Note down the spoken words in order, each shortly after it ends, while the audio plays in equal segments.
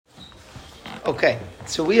Okay,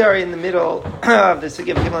 so we are in the middle of the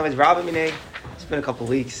Sugya of Kimlam Rabbi Minei. It's been a couple of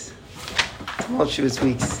weeks, tumultuous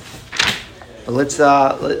weeks, but let's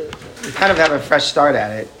kind of have a fresh start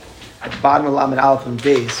at it at the bottom of Lamed Aleph and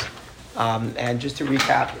Beis. And just to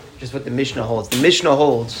recap, just what the Mishnah holds. The Mishnah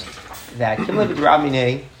holds that Kimlam Rabbi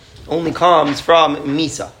Minei only comes from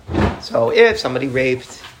Misa. So if somebody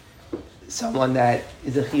raped someone that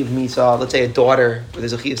is a chiv misa, let's say a daughter where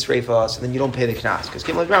there's a chiv sreifa, so then you don't pay the knas because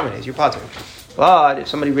kimla d'Rabbanan is your pater. But if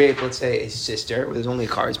somebody raped, let's say a sister where there's only a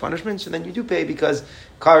kares punishment, so then you do pay because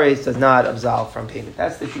kares does not absolve from payment.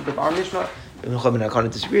 That's the sheet of our Mishnah. Ibn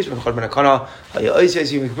disagrees. And he holds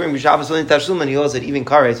that even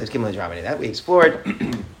kares has kimla d'Rabbanan. That we explored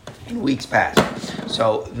in weeks past.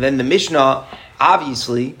 So then the Mishnah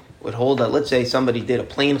obviously would hold that, let's say somebody did a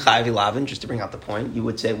plain chayav lavin, just to bring out the point, you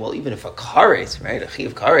would say, well, even if a kares, right, a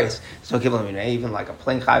chiv kares, so kimla minei, even like a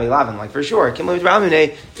plain chayav lavin, like for sure, kimla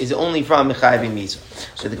minei is only from chayav misa.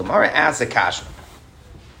 So the Gemara asks a kasha.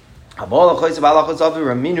 The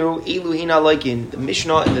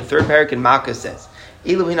Mishnah in the third parak in Makkah says,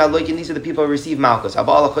 these are the people who receive malchus.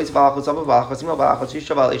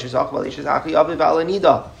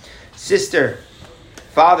 Sister,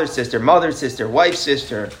 father, sister, mother, sister, wife,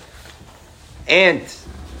 sister, aunt,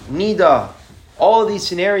 nida, all of these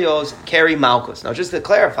scenarios carry malchus. Now, just to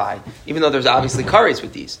clarify, even though there's obviously kares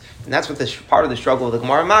with these, and that's what part of the struggle of the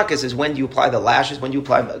Gemara Malchus is: when do you apply the lashes? When do you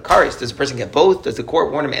apply the kares? Does a person get both? Does the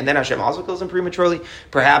court warn him, and then Hashem also kills him prematurely?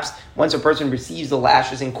 Perhaps once a person receives the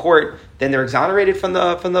lashes in court, then they're exonerated from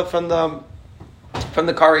the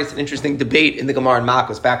kares. An interesting debate in the Gemara and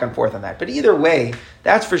Malchus, back and forth on that. But either way,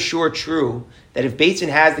 that's for sure true, that if Beit Din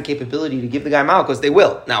has the capability to give the guy malchus, they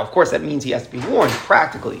will. Now, of course, that means he has to be warned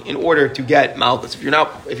practically in order to get malchus. If you're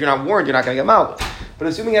not warned, you're not going to get malchus. But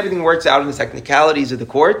assuming everything works out in the technicalities of the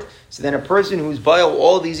court, so then a person who's bail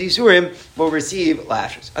all these isurim will receive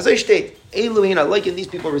lashes. As I state, Eluhin, like these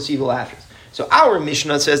people receive the lashes. So our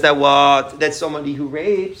Mishnah says that somebody who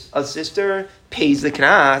rapes a sister pays the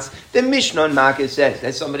knas. The Mishnah in Makkah says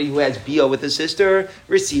that somebody who has bia with a sister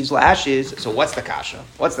receives lashes. So what's the kasha?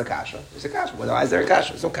 There's a kasha. Why is there a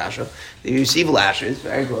kasha? There's no kasha. They receive lashes,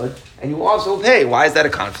 very good. And you also pay. Why is that a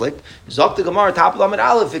conflict? Zok the Gemara, top of Lamed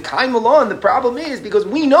Aleph, the problem is because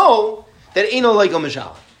we know that ain't no like a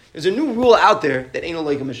mashal. There's a new rule out there that ain't no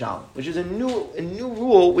like a mishalim, which is a new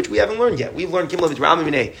rule which we haven't learned yet. We've learned Kimla Rabbi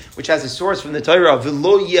Minei, which has a source from the Torah.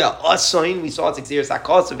 V'lo yeh asayin. We saw it's exeris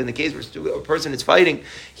hakasav in the case where a person is fighting.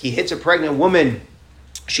 He hits a pregnant woman.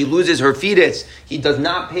 She loses her fetus. He does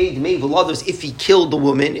not pay Dmei Velados if he killed the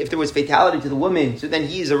woman. If there was fatality to the woman, so then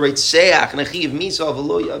he is a Reitseach and a Chiv Misa.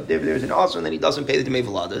 There's an also, and then he doesn't pay the Dmei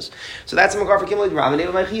Velados. So that's a Makar for Kimla Rabbi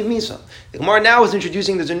Minei Chiv Misa. The Gemara now is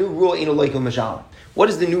introducing. There's a new rule in a local Mashalim. What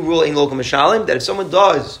is the new rule in local Mashalim? That if someone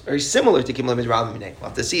does very similar to Kimla Rabbi Minei, we'll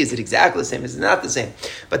have to see, is it exactly the same? Is it not the same?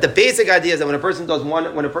 But the basic idea is that when a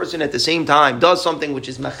person at the same time does something which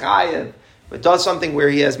is Machayev, but does something where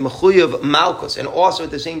he has mechuyev malchus, and also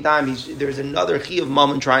at the same time there's another chiyav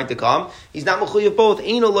mammon trying to come, he's not mechuyev both.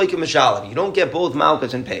 Ain't no like a mashalim. You don't get both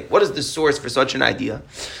malchus and pay. What is the source for such an idea?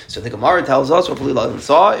 So the Gemara tells us, hopefully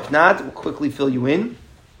saw. If not, we'll quickly fill you in.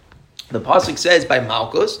 The pasuk says by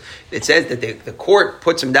malchus, it says that the court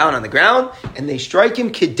puts him down on the ground and they strike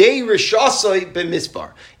him kidei rishasai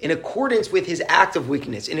b'misbar, in accordance with his act of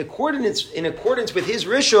wickedness, in accordance with his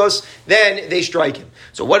rishos, then they strike him.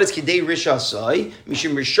 So what is kidei rishasai?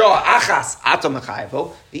 Mishum risha achas ata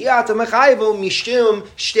mechayevo, v'ata mechayevo mishum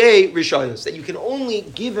shtei rishayos. That you can only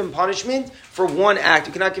give him punishment for one act.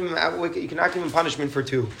 You cannot give him punishment for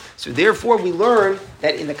two. So therefore, we learn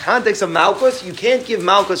that in the context of malchus, you can't give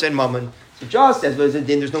malchus and mammon. So just as there's a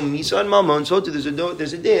din, there's no misa and mammon, so too there's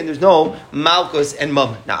a din, there's no malchus and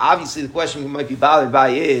mammon. Now, obviously, the question you might be bothered by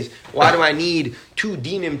is, why do I need two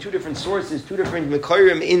dinim, two different sources, two different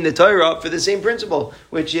mekayrim in the Torah for the same principle,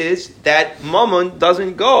 which is that mammon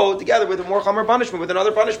doesn't go together with a more chamer punishment, with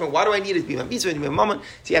another punishment. Why do I need it to be a misa and to be a mammon?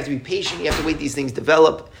 So you have to be patient, you have to wait these things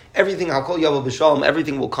develop. Everything, I'll call Yavel B'Shalom,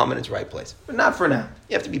 everything will come in its right place. But not for now.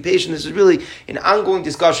 You have to be patient. This is really an ongoing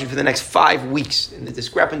discussion for the next 5 weeks. And the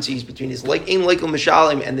discrepancies between his Ein Leikel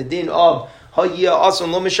Mishalim and the din of Hayya also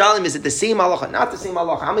Lo Mishalim. Is it the same halacha? Not the same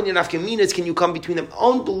halacha. How many nafkaminas can you come between them?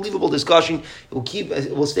 Unbelievable discussion.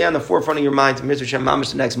 It will stay on the forefront of your mind to Mr. Shem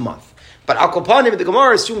Mamish the next month. But Al Kopanim, the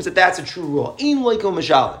Gemara assumes that that's a true rule. Ein Leikel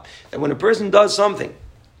Mishalim. That when a person does something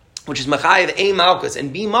which is Machayev A Malchus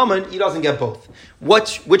and B Mammon, he doesn't get both.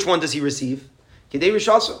 Which one does he receive? Kedei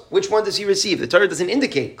Rishasa. Which one does he receive? The Torah doesn't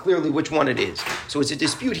indicate clearly which one it is. So it's a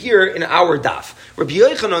dispute here in our daf. Rabbi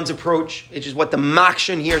Yochanan's approach, which is what the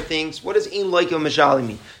Makshan here thinks, what does Ein Leikel Mashali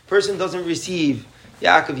mean? Person doesn't receive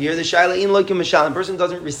Yaakov here, the Shaila in Lokim Mishalim. Person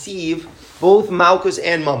doesn't receive both Malkus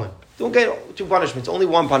and Mammon. Don't get two punishments, only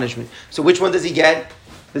one punishment. So which one does he get?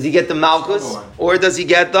 Does he get the Malkus or does he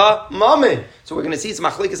get the Mammon? So we're going to see it's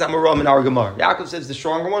Machlekes Amoram in our Gemara. Yaakov says the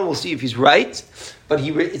stronger one. We'll see if he's right. But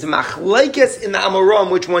it's Machlekes in the Amoram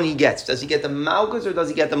which one he gets. Does he get the Malkus or does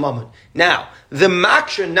he get the Mammon? Now, the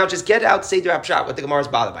Makshin, now just get out Seder Apshat, what the Gemara is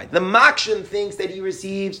bothered by. The Makshin thinks that he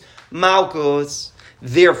receives Malkus.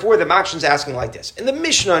 Therefore, the Makshin is asking like this. In the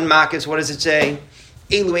Mishnah in Malkus, what does it say?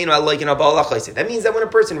 That means that when a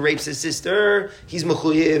person rapes his sister, he's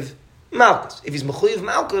mechuyev malchus. If he's mechuyev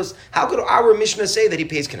malchus, how could our Mishnah say that he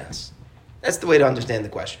pays kanas? That's the way to understand the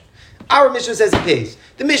question. Our Mishnah says he pays.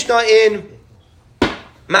 The Mishnah in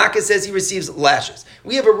Malchus says he receives lashes.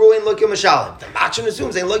 We have a rule in Lokim Mishalim. The Makshin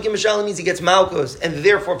assumes that Lokim Mishalim means he gets malchus and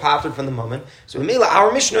therefore profit from the moment. So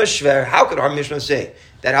our Mishnah is shver. How could our Mishnah say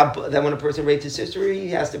that when a person rapes his sister, he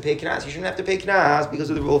has to pay kanas? He shouldn't have to pay kanas because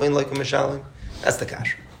of the rule of Lokim Mishalim. That's the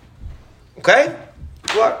kasha. Okay?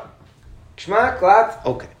 What? Kshma, klat?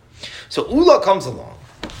 Okay. So Ula comes along.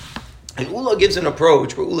 And Ula gives an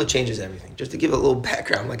approach where Ula changes everything. Just to give a little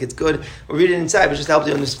background, like it's good. We'll read it inside, but just to help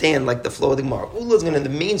you understand like the flow of the Gemara. Ula's going to, the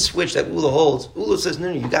main switch that Ula holds, Ula says, no,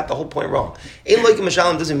 you got the whole point wrong. Ein Lokim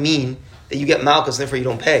Mishalim doesn't mean that you get malchus and therefore you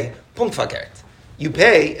don't pay. Punkt fakert. You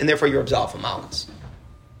pay and therefore you're absolved from malchus.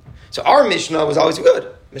 So our Mishnah was always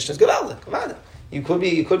good. Mishnah's good. It could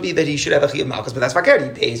be that he should have a chiyuv malchus, but that's fakir. He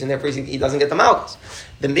pays, and therefore he doesn't get the malchus.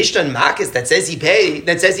 The Mishnah in Malchus that says he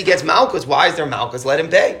gets malchus. Why is there malchus? Let him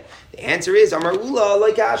pay. The answer is Amar Ula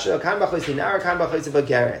like Asha kan b'chayis nara kan b'chayis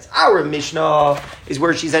b'geres. Our Mishnah is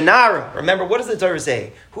where she's a nara. Remember, what does the Torah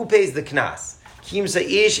say? Who pays the knas? Kim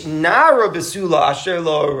ish nara besula asher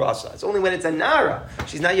lo rasa. It's only when it's a nara.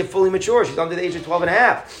 She's not yet fully mature. She's under the age of 12 and a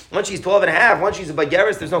half. Once she's 12 and a half, once she's a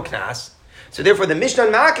b'geres, there's no knas. So therefore, the Mishnah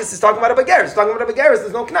in Malchus is talking about a Bageris. It's talking about a Bageris,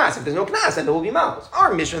 there's no Knas. If there's no Knas, then there will be Malchus.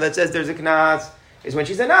 Our Mishnah that says there's a Knas is when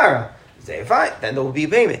she's a Nara. Say, fine, then there will be a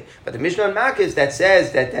payment. But the Mishnah in Malchus that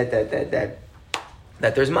says that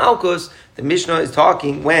there's Malchus, the Mishnah is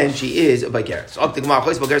talking when she is a Bageris.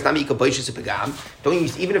 Don't you,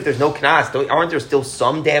 even if there's no Knas, aren't there still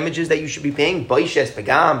some damages that you should be paying? Baishes,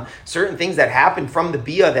 Pagam, certain things that happen from the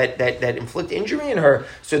Bia that inflict injury in her.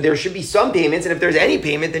 So there should be some payments, and if there's any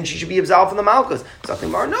payment, then she should be absolved from the Malchus. Something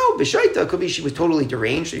more, no, Bishaita, could be she was totally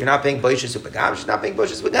deranged, so you're not paying Baishes Pagam, she's not paying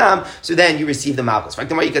Baishes Pagam, so then you receive the Malchus. In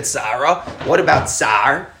fact, you get Sarah. What about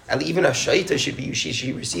Sar? Even a shaita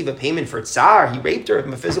she receive a payment for tsar. He raped her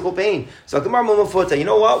from a physical pain. So you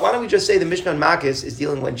know what? Why don't we just say the Mishnah on Makis is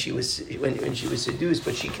dealing when she was seduced,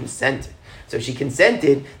 but she consented. So if she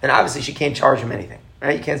consented, then obviously she can't charge him anything.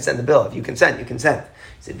 Right? You can't send the bill. If you consent, you consent.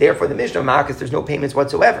 So therefore, the Mishnah on Makis, there's no payments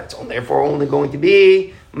whatsoever. It's therefore only going to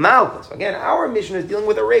be Malchus. So again, our Mishnah is dealing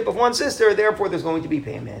with a rape of one sister. Therefore, there's going to be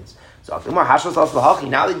payments. So now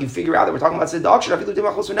that you figure out that we're talking about seduction,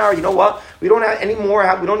 you know what? We don't have any more.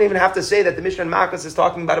 We don't even have to say that the Mishnah in Malchus is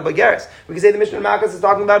talking about a bageris. We can say the Mishnah in Malchus is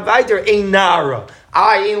talking about Viter, a nara.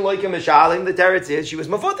 I ain't like a mishalim. The teretz is she was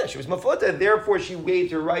mafuta. Therefore, she waived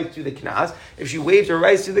her rights to the knas. If she waived her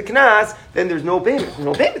rights to the knas, then there's no payment. There's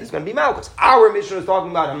no payment. There's going to be Malchus. Our Mishnah is talking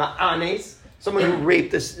about a ma'anes. Someone who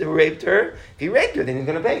raped her. If he raped her, then he's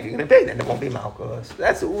going to pay. If you're going to pay, then it won't be Malchus.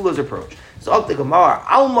 That's the Ula's approach. So Al Gemara,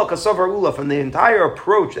 Alma Kasavar Ula, from the entire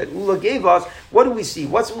approach that Ula gave us, what do we see?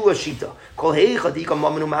 What's Ula's shita? Kol heichadika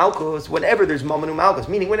mamanu Malchus. Whenever there's mamanu Malchus,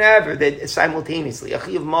 meaning whenever that simultaneously a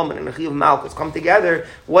chi of mammon and a chi of Malchus come together,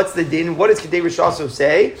 what's the din? What does Kedei Rishaso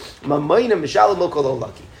say? Mamayna mishalim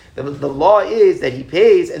laki. The law is that he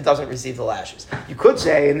pays and doesn't receive the lashes. You could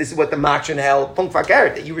say, and this is what the Makshin held,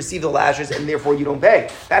 that you receive the lashes and therefore you don't pay.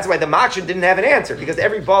 That's why the Makshin didn't have an answer, because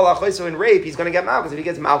every Baal HaChoso in rape, he's going to get Malchus. If he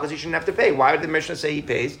gets Malchus, he shouldn't have to pay. Why would the Mishnah say he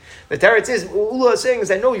pays? The Teretz is, Ula is saying is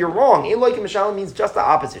that no, you're wrong. In Loikim Mishalim means just the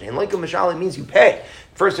opposite. In Loikim Mishalim means you pay.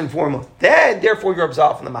 First and foremost. Then, therefore, you're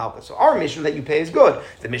absolved from the Malchus. So our Mishnah that you pay is good.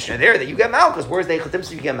 The Mishnah there that you get Malchus. Where's the Echatim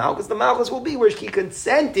so you get Malchus? The Malchus will be where she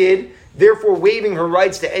consented, therefore waiving her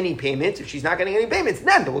rights to any payments. If she's not getting any payments,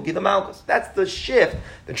 then there will be the Malchus. That's the shift,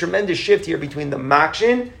 the tremendous shift here between the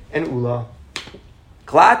Makshin and Ula.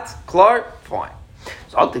 Klat, Klar, fine.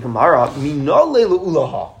 So I'll take Gemara.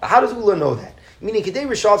 How does Ula know that? Meaning, Kedei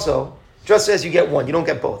Rishaso just says you get one, you don't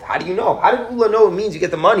get both. How do you know? How did Ula know it means you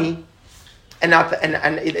get the money? And not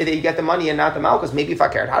you get the money and not the Malchus. Maybe if I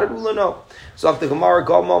cared, how did Ula know? So after Gemara,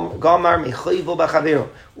 Gamar mechayvo b'chavero.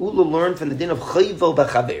 Ula learned from the din of chayvo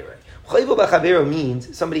b'chavero. Chayvo b'chavero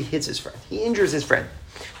means somebody hits his friend. He injures his friend.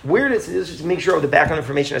 Where does this? Just make sure the background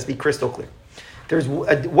information has to be crystal clear.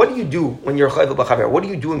 What do you do when you're chayvo b'chavero? What are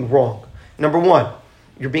you doing wrong? Number one,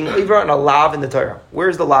 you're being over on a lav in the Torah.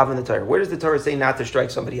 Where's the lav in the Torah? Where does the Torah say not to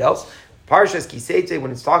strike somebody else? Parshas Kiseitze,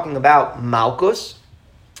 when it's talking about Malkus,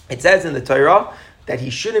 it says in the Torah that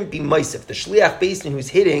he shouldn't be Maisif. The Shliach Basin who's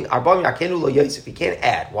hitting, Arbam Yakenu Lo Yosef, he can't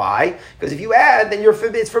add. Why? Because if you add, then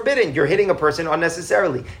it's forbidden. You're hitting a person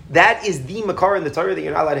unnecessarily. That is the Makar in the Torah that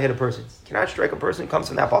you're not allowed to hit a person. You cannot strike a person. It comes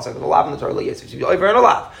from that pasuk. The lav in the Torah Lo Yosef. So you're over on a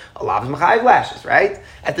lav. A lav is Machayiv lashes, right?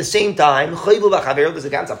 At the same time, Chayvul B'Chaver, there's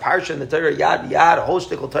against a parsha in the Torah, Yad, a whole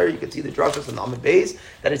shtickle Torah, you can see the drashos and the Amud Beis,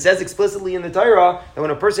 that it says explicitly in the Torah that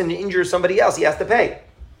when a person injures somebody else, he has to pay.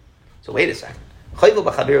 So wait a second. Chayvul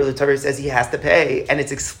B'Chaver, the Torah says he has to pay, and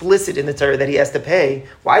it's explicit in the Torah that he has to pay.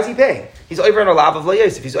 Why is he paying? He's over on the lav of Lo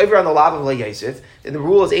Yosef. He's over on the lav of Lo Yosef, and the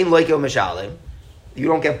rule is Ein Loiko Meshalim. You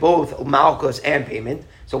don't get both Malchus and payment.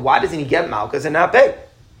 So why doesn't he get Malchus and not pay?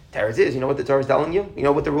 Teretz is, you know what the Torah is telling you? You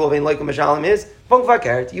know what the rule of Ein Loiko Meshalim is?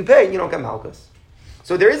 You pay, you don't get Malchus.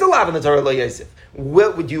 So there is a lav in the Torah Lo Yosef.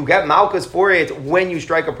 Would you get Malchus for it when you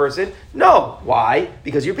strike a person? No. Why?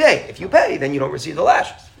 Because you pay. If you pay, then you don't receive the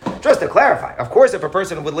lashes. Just to clarify, of course, if a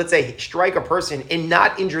person would, let's say, strike a person and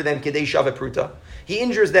not injure them, kedei shavet pruta, he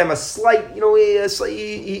injures them a slight,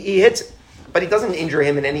 he hits, but he doesn't injure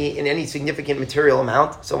him in any significant material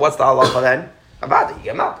amount. So what's the halacha then? About it, you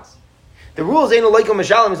get malchus. The rule is ain't leikum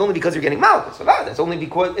mishalim is only because you're getting malchus. About it, it's only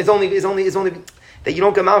that you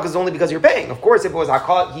don't get malchus is only because you're paying. Of course, if it was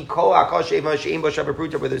hakol sheva sheim shavet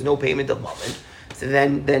pruta where there's no payment of moment, so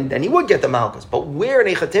then he would get the malchus. But where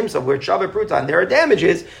in Echatimsa, where it's Shavet Pruta, and there are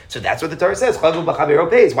damages, so that's what the Torah says. Chayvul B'Chavero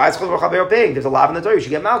pays. Why is Chayvul B'Chavero paying? There's a lav in the Torah. You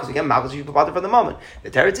should get malchus. You get malchus. You should put for the moment.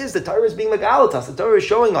 The Torah is being like alatas. The Torah is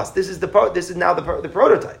showing us this is now the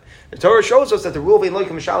prototype. The Torah shows us that the rule of Ein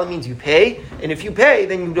Loikim Mishalim means you pay, and if you pay,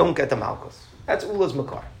 then you don't get the malchus. That's Ula's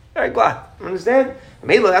makar. All right, glad. Understand?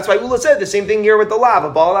 That's why Ula said the same thing here with the lav, a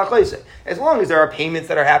bal achleise. As long as there are payments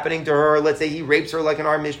that are happening to her, let's say he rapes her like in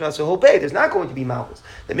our Mishnah, so he'll pay. There's not going to be malchus.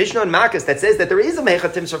 The Mishnah in Makkas that says that there is a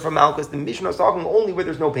mechatimsa for malchus, the Mishnah is talking only where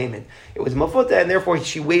there's no payment. It was mafuta, and therefore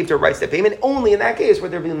she waived her rights to payment only in that case where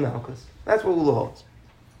there being malchus. That's what Ula holds.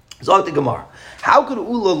 Zog the Gemara. How could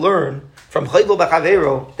Ula learn from Chayvul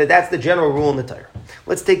B'Chavero that that's the general rule in the Torah?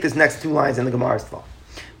 Let's take this next two lines in the Gemara's thought.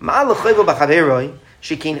 Ma'al Chayvul B'Chavero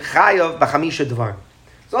shekin chayav b'chamisha dvar.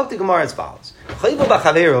 So the Gemara as follows: Chayvul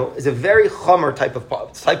b'chavero is a very chomer type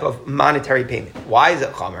of monetary payment. Why is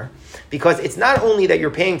it chomer? Because it's not only that you're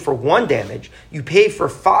paying for one damage, you pay for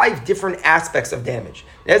 5 different aspects of damage.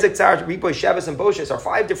 Nezek, tzar, ripoy, shevis, and boshes are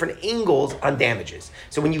 5 different angles on damages.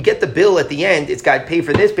 So when you get the bill at the end, it's got pay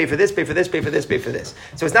for this, pay for this, pay for this, pay for this, pay for this.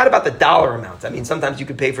 So it's not about the dollar amount. I mean, sometimes you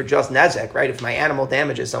could pay for just nezek, right? If my animal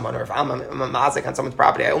damages someone, or if I'm a mazik on someone's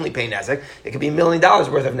property, I only pay nezek. It could be $1 million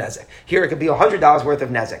worth of nezek. Here it could be $100 worth of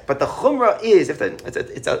nezek. But the chumrah is, it's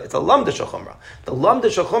a lamda shel chumrah. The lamda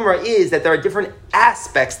shel chumrah is that there are different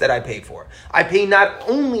aspects that I pay for. I pay not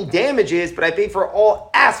only damages, but I pay for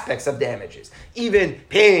all aspects of damages. Even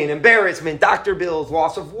pain, embarrassment, doctor bills,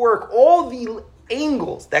 loss of work, all the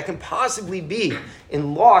angles that can possibly be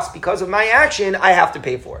in loss because of my action, I have to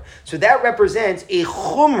pay for. So that represents a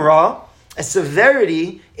chumrah, a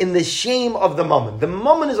severity in the shame of the moment. The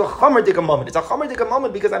moment is a chomer dika moment. It's a chomer dika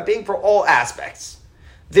moment because I'm paying for all aspects.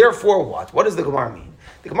 Therefore what? What does the Gemara mean?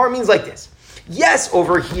 The Gemara means like this. Yes,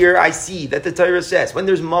 over here I see that the Torah says when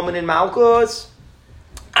there's mammon and malchus,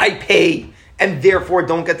 I pay and therefore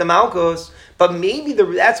don't get the malchus. But maybe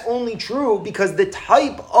that's only true because the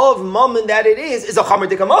type of mammon that it is a chamer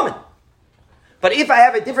dika mammon. But if I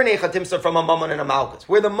have a different echatimsa from a mammon and a malchus,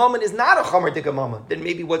 where the mammon is not a chamer dika mammon, then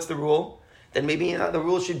maybe what's the rule? Then maybe the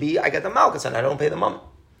rule should be I get the malchus and I don't pay the mammon.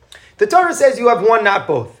 The Torah says you have one, not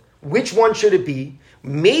both. Which one should it be?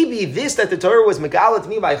 Maybe this that the Torah was megalat to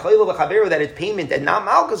me by chayvul v'chavero that it's payment and not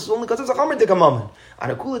malchus is only because it's a chamer dika mammon.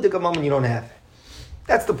 On a kula dika mammon you don't have it.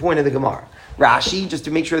 That's the point of the Gemara. Rashi, just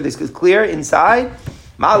to make sure this is clear inside,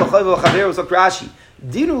 ma'al chayvul v'chavero so Rashi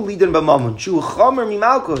dinu lidin b'mammon shu chamer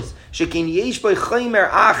mimalchus shekin yesh by chaymer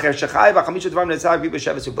acher shechai v'chamisha dvarim netzar riba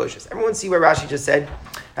sheves uboshes. Everyone see what Rashi just said?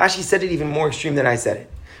 Rashi said it even more extreme than I said it.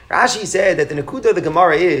 Rashi said that the Nakuta of the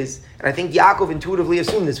Gemara is, and I think Yaakov intuitively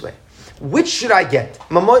assumed this way, which should I get?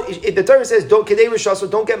 The Torah says, don't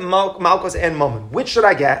get Malchus and Mammon. Which should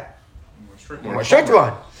I get? More strict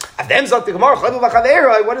one. What did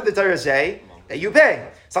the Torah say? That you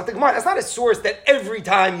pay. So the Gemara, that's not a source that every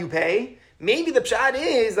time you pay. Maybe the pshat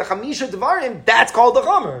is the chamisha dvarim. That's called the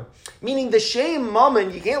chamer. Meaning the shame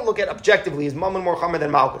mammon, you can't look at objectively. Is mammon more chamer than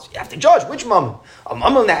malchus? You have to judge which mammon. A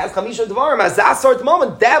mammon that has chamisha dvarim, as zasart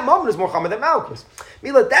mammon, that mammon is more chamer than malchus.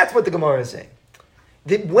 Mila, that's what the Gemara is saying.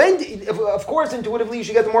 Of course, intuitively, you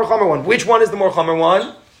should get the more chamer one. Which one is the more chamer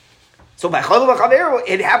one? So by Chayvu B'Chavero,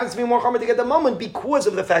 it happens to be more chomer to get the mammon because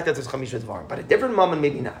of the fact that there's Chamisha Dvarim. But a different mammon,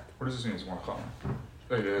 maybe not. What does this mean? It's more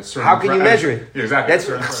chomer. How can you measure it? Yeah, exactly.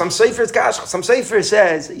 That's some Sefer's gosh. Some Sefer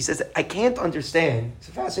says, he says, I can't understand. It's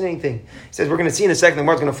a fascinating thing. He says, we're going to see in a second, the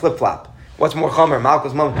Gemara's going to flip flop. What's more chomer,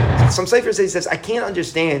 Malkus, Mammon? Some Sefer says, I can't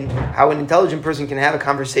understand how an intelligent person can have a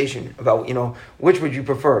conversation about, which would you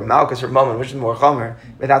prefer, Malkus or Mammon, which is more chomer,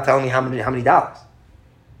 without telling me how many dollars.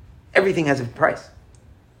 Everything has a price.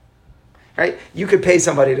 Right? You could pay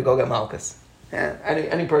somebody to go get Malkus. Yeah,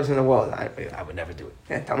 any person in the world, I would never do it.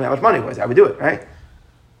 Yeah, tell me how much money it was, I would do it, right?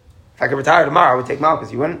 If I could retire tomorrow, I would take Malkus.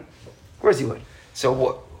 You wouldn't? Of course you would. So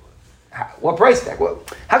what price tag?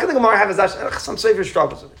 How can the Gemara have a some Sefer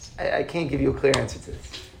struggles with this? I can't give you a clear answer to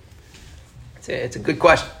this. It's a good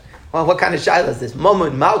question. Well, what kind of shaila is this?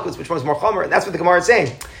 Mammon, Malkus, which one's more chomer? And that's what the Gemara is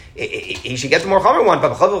saying. He should get the more chomer one,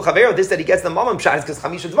 but this that he gets the mammon shot is because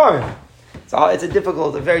chamisha dvarim. So it's a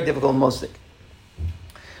very difficult mosik.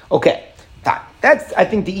 Okay. That's, I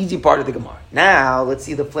think, the easy part of the Gemara. Now, let's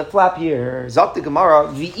see the flip-flop here. Zok the Gemara,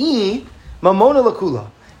 V'i mamona lakula.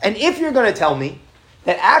 And if you're going to tell me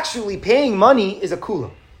that actually paying money is a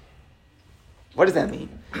kula, what does that mean?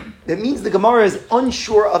 That means the Gemara is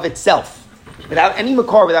unsure of itself. Without any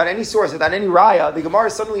makar, without any source, without any raya, the Gemara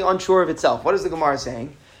is suddenly unsure of itself. What is the Gemara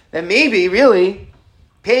saying? That maybe, really,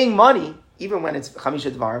 paying money, even when it's chamisha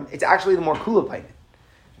dvarim, it's actually the more kula payment.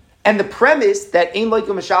 And the premise that ein loikum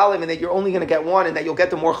mishalim and that you're only going to get one and that you'll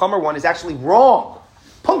get the more chomer one is actually wrong.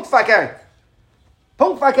 Punkt fakert.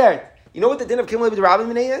 Punkt fakert. You know what the din of Kimle with Rabbi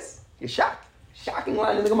Minei is? You're shocked. Shocking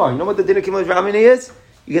line in the Gemara. You know what the din of Kimle with Rabbi Minei is?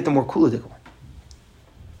 You get the more kuladik one.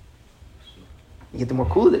 You get the more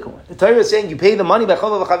kuladik one. The Torah is saying you pay the money by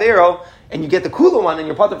chova v'chavero and you get the kula one and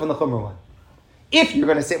you're potter from the chomer one. If you're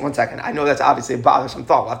going to say, one second, I know that's obviously a bothersome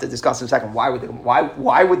thought. We'll have to discuss in a second. Why would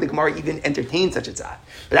the Gemara even entertain such a tzad?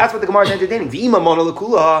 But that's what the Gemara is entertaining. V'ima mono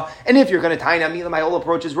l'kula. And if you're going to tie Namila, my whole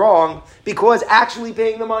approach is wrong because actually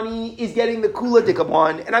paying the money is getting the kula dika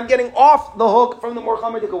one, and I'm getting off the hook from the more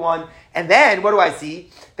chamer dika one. And then what do I see?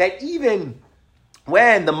 That even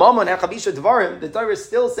when the mammon and chamisha dvarim, the Torah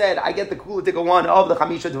still said I get the kula dika one of the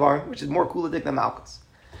chamisha dvarim, which is more kula dik than malchus.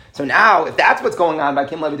 So now, if that's what's going on by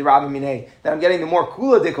Kim Levi the Rabbi Minei, that I'm getting the more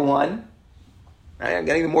kula dika one, right? I'm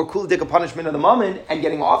getting the more kula dika punishment of the mammon and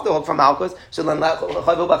getting off the hook from Malchus. So then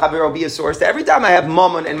will be a source that every time I have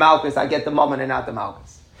mammon and Malchus, I get the mammon and not the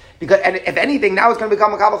Malchus. Because, and if anything, now it's going to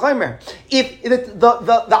become a kabel chaymer. If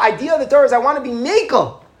the idea of the Torah is I want to be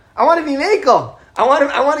mekel, I want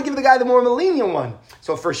to give the guy the more lenient one.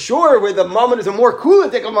 So for sure, where the mammon is a more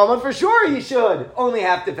kula dika mammon, for sure he should only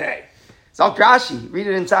have to pay. Zalk Rashi, read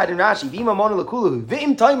it inside in Rashi. V'ima mona l'kulu.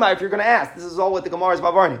 V'im taima, if you're going to ask. This is all what the Gemara is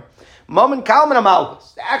bavarni. Mammon kalman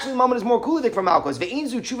malchus. Actually, mammon is more kuludik from malchus.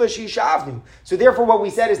 Ve'inzu tshuva shishavnu. So therefore, what we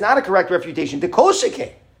said is not a correct refutation. The kol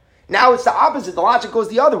shekeh. Now it's the opposite. The logic goes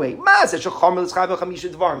the other way. If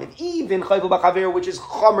even chayvu b'chaver, which is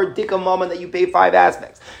chomer dika mammon that you pay 5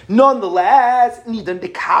 aspects. Nonetheless, nidan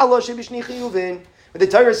dekala shebishni chiyuvin. But the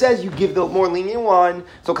Torah says you give the more lenient one.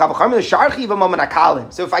 So kavacharm the sharchi v'mammon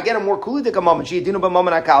akalim. So if I get a more kula dika mammon, sheyadinu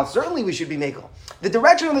b'mammon akal, certainly we should be mekel. The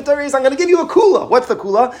direction of the Torah is I'm going to give you a kula. What's the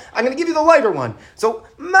kula? I'm going to give you the lighter one. So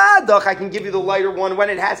madach, I can give you the lighter one when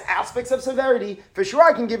it has aspects of severity. For sure,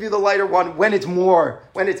 I can give you the lighter one when it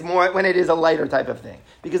is a lighter type of thing.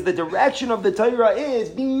 Because the direction of the Torah is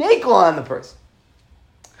be mekel on the person.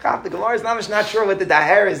 The Gemara is not sure what the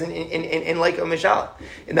daher is in like a mishal.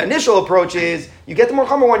 And the initial approach is you get the more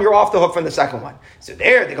chomer one, you're off the hook from the second one. So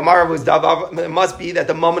there, the Gemara was it must be that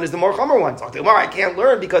the mammon is the more chomer one. So the Gemara I can't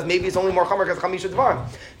learn because maybe it's only more chomer because chamisha dvarim.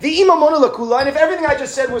 The imamona lakula, and if everything I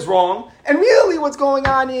just said was wrong, and really what's going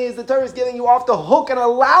on is the Torah is getting you off the hook and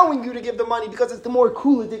allowing you to give the money because it's the more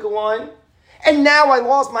kula dika one. And now I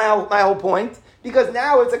lost my whole point. Because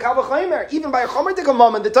now it's a kavah chaymer. Even by a chomer dika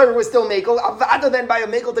mammon, the Torah was still mekel. Other than by a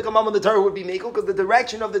mekel dika mammon, the Torah would be mekel, because the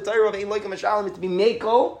direction of the Torah of ein loikum mishalim is to be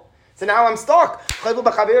mekel. So now I'm stuck. Chayvu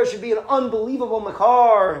b'chaver should be an unbelievable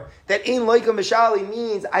makar. That ein loikum mishalim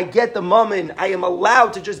means I get the mammon, I am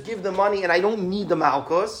allowed to just give the money, and I don't need the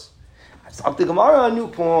malchus. I've up the Gemara a new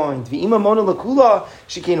point. V'ima mona lakula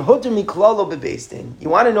shekein hoter miklalo bebeistin. You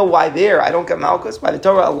want to know why there I don't get malchus? Why the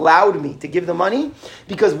Torah allowed me to give the money?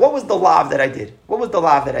 Because what was the lav that I did?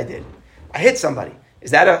 I hit somebody.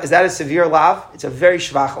 Is that a severe lav? It's a very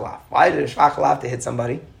shvach lav. Why did a shvach lav to hit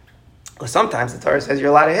somebody? Because sometimes the Torah says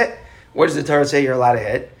you're allowed to hit. What does the Torah say you're allowed to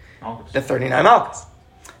hit? Malchus. The 39 malchus.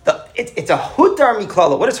 It's a hutar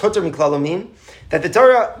miklalo. What does hutar miklalo mean? That the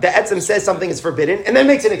Torah, the etzem says something is forbidden and then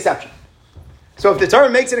makes an exception. So if the Torah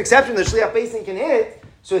makes an exception, the shliach beisin can hit.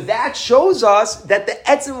 So that shows us that the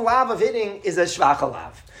etzim lav of hitting is a shvacha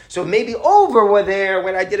lav. So maybe over there,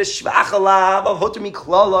 when I did a shvach alav of hoter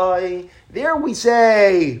miklalai, there we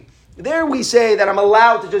say that I'm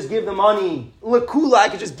allowed to just give the money. Lekula, I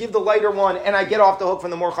could just give the lighter one, and I get off the hook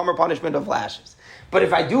from the more chomer punishment of lashes. But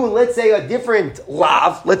if I do, let's say, a different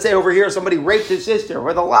lav, let's say over here somebody raped his sister,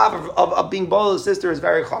 where the lav of being boiled his sister is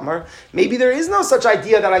very chomer, maybe there is no such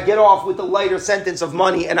idea that I get off with the lighter sentence of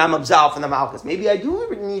money and I'm absolved from the malchus. Maybe I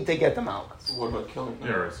do need to get the malchus. What about killing?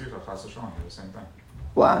 Yeah, Ritzicha Chas V'Shalom, you're the same thing.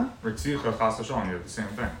 What? Ritzicha Chas V'Shalom, you're the same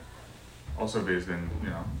thing. Also based in,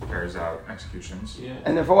 carries out executions. Yeah.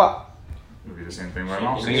 And then for what? It would be the same thing by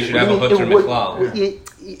malchus. So you should have a Hutter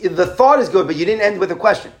Miklal. The thought is good, but you didn't end with a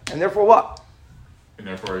question. And therefore what? And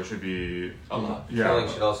therefore it should be... Allah. Killing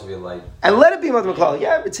should also be light. And let it be Motem Miklal.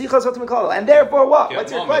 Yeah, Ritzichas Motem Miklal. And therefore what? Yeah,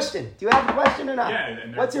 What's your moment. question? Do you have a question or not? Yeah,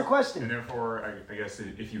 and What's your question? And therefore, I guess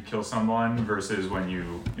if you kill someone versus when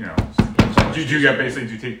you do you get basically,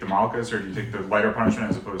 do you take the malchus or do you take the lighter punishment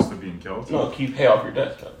as opposed to being killed? No, you pay off your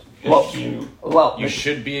debt. Well, You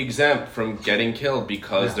should be exempt from getting killed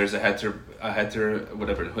because there's a Hutter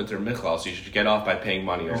Miklal, so you should get off by paying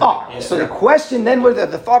money. So the question then,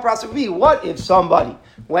 the thought process would be, what if somebody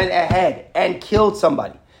went ahead and killed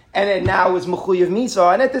somebody, and then now is Mechuyev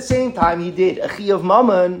Misa, and at the same time he did a Chiyav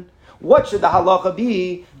Mammon? What should the halacha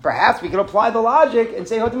be? Perhaps we could apply the logic and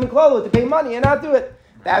say Hutter Miklal to pay money and not do it.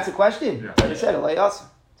 That's a question. Yeah. Like I said, it's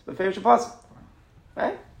a fair shapas.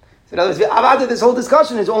 Right? So in other words, this whole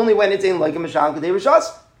discussion is only when it's in like a Mishal Kedei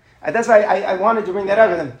Rishas. And that's why I wanted to bring that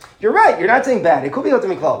up with them. You're right, you're not saying bad. It could be Hutter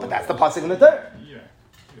Miklal, but that's the pasuk in the Torah. Yeah.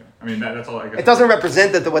 I mean, that's all I guess. It doesn't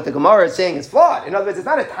represent that what the Gemara is saying is flawed. In other words, it's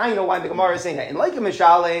not a taina why the Gemara is saying that. In like a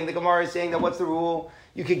Mishalim, the Gemara is saying that what's the rule?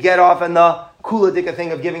 You could get off on the kula dika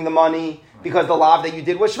thing of giving the money because the lav that you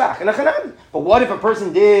did was shvach and a chanami. But what if a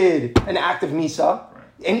person did an act of misa?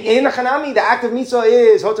 In a chanami, the act of misa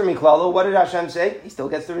is hoter miklalo. What did Hashem say? He still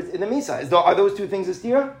gets in the misa. Are those two things a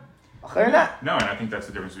stira? No, and I think that's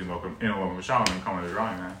the difference between Lokum Mishalim and Kama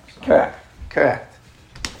Deraim, man. Correct.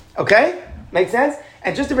 Okay? Makes sense?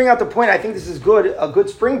 And just to bring out the point, I think this is a good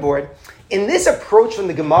springboard. In this approach from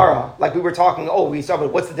the Gemara, like we were talking, we saw,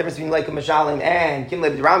 but what's the difference between Leikum Mishalim and Kim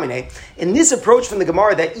Lev D'Ramine? In this approach from the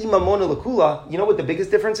Gemara, that Imamona Lakula, you know what the biggest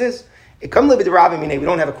difference is? It comes Lev D'Ramine, we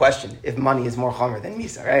don't have a question if money is more chomer than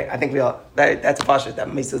Misa, right? I think that's a pashut, that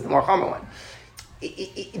Misa is the more chomer one.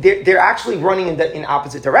 They're actually running in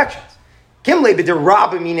opposite directions. Kimle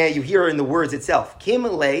b'derabamine, you hear in the words itself.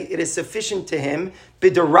 Kimle, it is sufficient to him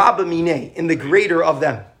b'derabamine, in the greater of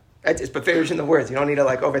them. Right? It's beferish in the words. You don't need to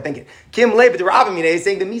overthink it. Kimle b'derabamine is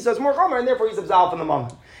saying the misa is more chomer, and therefore he's absolved from the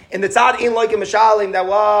mammon. In the tzad in like a mishalim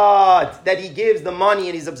that he gives the money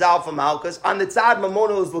and he's absolved from malchus. On the tzad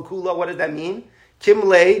mamono is lakula. What does that mean?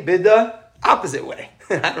 Kimle b'da opposite way.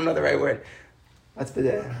 I don't know the right word. What's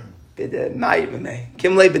b'da mayit mine?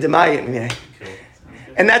 Kimle b'da mayit mine.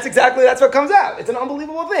 And that's what comes out. It's an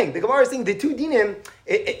unbelievable thing. The Gemara is saying the two dinim,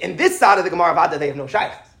 in this side of the Gemara Vada, they have no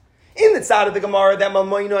shaykhs. In the side of the Gemara, that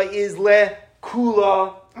mamona is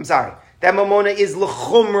le-kula, that mamona is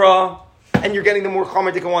le-chumra, and you're getting the more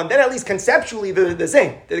chomer one. Then at least conceptually they're the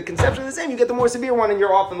same. They're conceptually the same. You get the more severe one and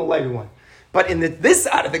you're off on the lighter one. But in this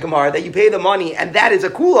side of the Gemara, that you pay the money and that is a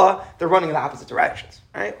kula, they're running in the opposite directions.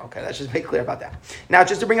 Right? Okay, let's just make clear about that. Now,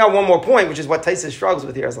 just to bring out one more point, which is what Taisa struggles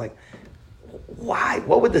with here, is like, why?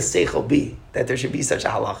 What would the seichel be that there should be such a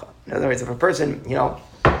halacha? In other words, if a person,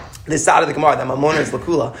 this side of the Gemara, that mamona is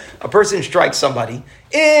lakula, a person strikes somebody,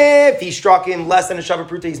 if he struck him less than a shavu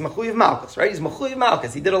pruta, he's mechuyev malchus, right? He's mechuyev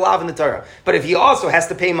malchus. He did a lav in the Torah. But if he also has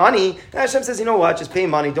to pay money, Hashem says, you know what? Just pay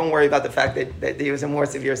money. Don't worry about the fact that there was a more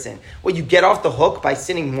severe sin. Well, you get off the hook by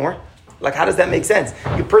sinning more? Like, how does that make sense?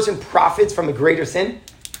 Your person profits from a greater sin?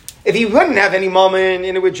 If he wouldn't have any mammon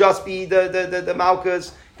and it would just be the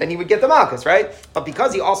malchus, then he would get the malchus, right? But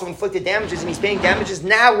because he also inflicted damages and he's paying damages,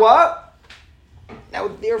 now what? Now,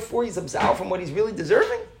 therefore, he's absolved from what he's really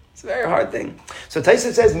deserving? It's a very hard thing. So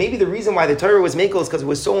Taisa says maybe the reason why the Torah was makel is because it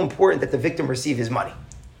was so important that the victim receive his money.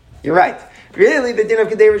 You're right. Really, the din of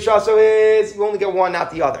Kedei Rishaso is you only get one, not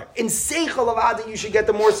the other. In Seichel Avada, you should get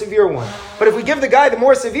the more severe one. But if we give the guy the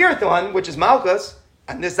more severe one, which is malchus,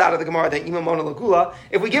 on this side of the Gemara, the Imamona Lakula,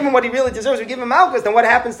 if we give him what he really deserves, we give him malchus, then what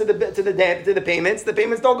happens to the payments? The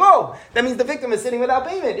payments don't go. That means the victim is sitting without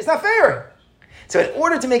payment. It's not fair. So in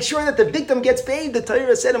order to make sure that the victim gets paid, the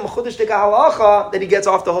Torah said in Mechudesh Deka Halacha that he gets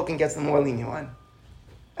off the hook and gets the more lenient one.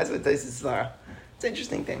 That's what Taisa says. It's an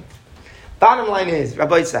interesting thing. Bottom line is,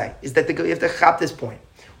 Rabbi Yitzhak, is that you have to chop this point.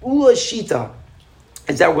 Ula Shita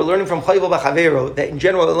is that we're learning from Chayvel B'Chavero that in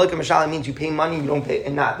general, the Elokim Mashallah means you pay money, you don't pay,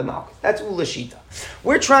 and not the Malkus. That's Ula Shita.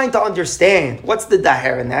 We're trying to understand what's the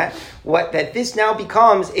Daher in that, that this now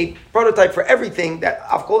becomes a prototype for everything that,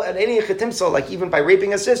 at any Chetimso, like even by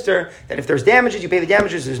raping a sister, that if there's damages, you pay the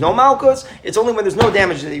damages, there's no Malkus. It's only when there's no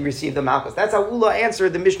damages that you receive the Malkus. That's how Ula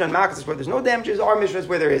answered the Mishnah on Malkus, where there's no damages, our Mishnah is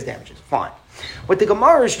where there is damages. Fine. What the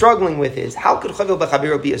Gemara is struggling with is, how could Chayvel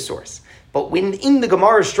B'Chavero be a source? But when in the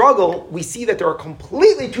Gemara struggle, we see that there are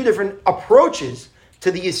completely two different approaches to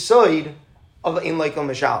the Yisoid of Ein Leikel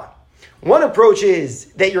Mashalim. One approach is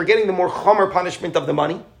that you're getting the more chomer punishment of the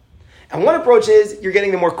money, and one approach is you're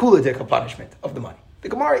getting the more kuladika punishment of the money. The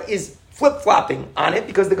Gemara is flip-flopping on it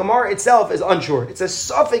because the Gemara itself is unsure. It's a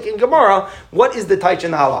suffix in Gemara. What is the taich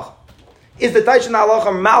in the halacha? Is the taich in the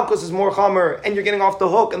halacha Malkus is more chomer and you're getting off the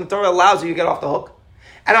hook and the Torah allows you to get off the hook?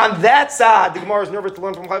 And on that side, the Gemara is nervous to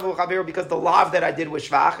learn from Chayvel B'Chavero because the lav that I did was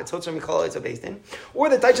shvach, it's Hotzar Mikol, it's a based in. Or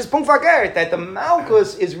the taich is pung fakert, that the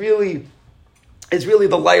Malkus is really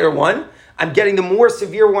the lighter one. I'm getting the more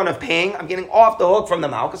severe one of paying. I'm getting off the hook from the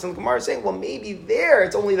Malkus. And the Gemara is saying, well, maybe there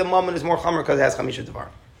it's only the Mammon is more chomer because it has Chamisha Devar.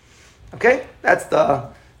 Okay? That's the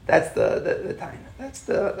time. That's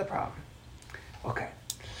the problem. Okay.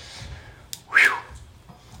 Whew.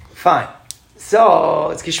 Fine.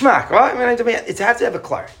 So, it's kishmak, right? I mean, it has to have a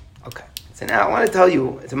clarity. Okay. So now I want to tell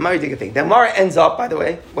you, it's a very big thing. The Gemara ends up, by the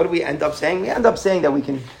way, what do we end up saying? We end up saying that we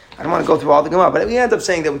can, I don't want to go through all the Gemara, but we end up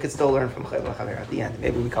saying that we could still learn from Chayvel B'Chavero at the end.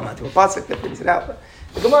 Maybe we come onto a pasuk that brings it out, but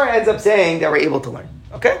the Gemara ends up saying that we're able to learn.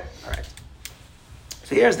 Okay? All right.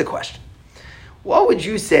 So here's the question. What would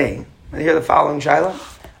you say, and hear the following Shaila,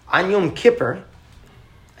 on Yom Kippur,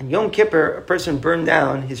 a person burned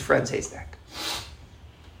down his friend's haystack.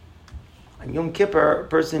 On Yom Kippur, a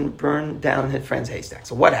person burned down his friend's haystack.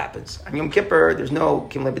 So what happens? On Yom Kippur, there's no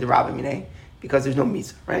Kim Lebed Rabbi Mineh, because there's no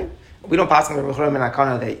Misa, right? We don't pass on the Rechurim and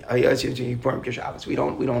Akana that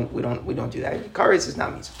we don't do that. Kares is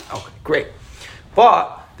not Misa. Okay, great.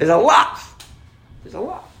 But there's a lot.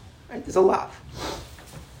 Right? There's a lot.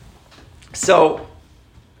 So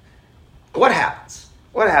what happens?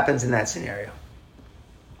 What happens in that scenario?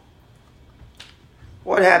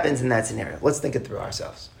 Let's think it through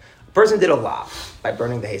ourselves. A person did a lav by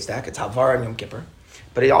burning the haystack. It's Havar and Yom Kippur.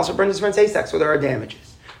 But he also burned his friend's haystack, so there are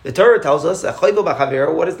damages. The Torah tells us that Chayvel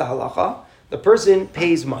B'Chavero, what is the halacha? The person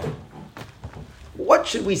pays money. What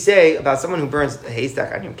should we say about someone who burns the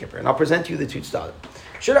haystack on Yom Kippur? And I'll present to you the two tzaddim.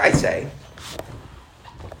 Should I say,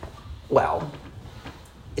 well,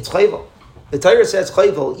 it's Chayvel. The Torah says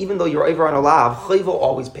Chayvel, even though you're over on a lav, Chayvel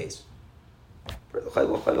always pays.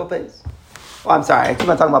 Chayvel pays. Oh, I'm sorry. I keep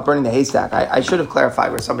on talking about burning the haystack. I should have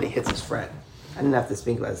clarified where somebody hits his friend. I didn't have to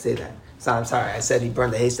think about it, say that. So I'm sorry. I said he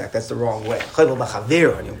burned the haystack. That's the wrong way. Chayvel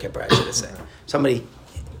B'Chavero on Yom Kippur, I should have said. Somebody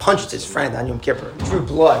punched his friend on Yom Kippur. Drew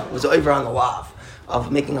blood. It was over on the lav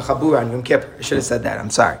of making a chabur on Yom Kippur. I should have said that.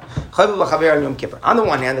 I'm sorry. Chayvel B'Chavero on Yom Kippur. On the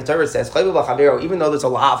one hand, the Torah says Chayvel B'Chavero, even though there's a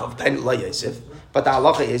lav of Tainut La Yosef, but the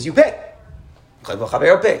halacha is you pay. Chayvel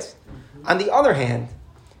B'Chavero pays. On the other hand,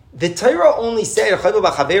 the Torah only said Chayvel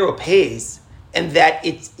B'Chavero pays, and that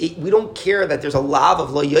we don't care that there's a lav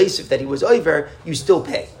of Lo Yosef that he was over, you still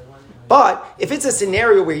pay. But if it's a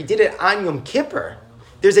scenario where he did it on Yom Kippur,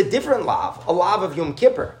 there's a different lav, a lav of Yom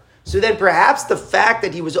Kippur. So then perhaps the fact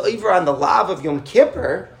that he was over on the lav of Yom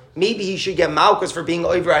Kippur, maybe he should get malchus for being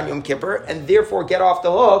over on Yom Kippur, and therefore get off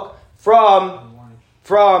the hook from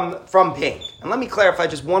paying. And let me clarify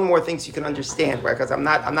just one more thing so you can understand, right? Because I'm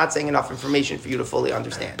not saying enough information for you to fully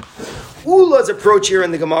understand. Ula's approach here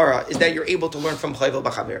in the Gemara is that you're able to learn from Chayvel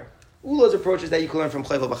B'Chavero. Ula's approach is that you can learn from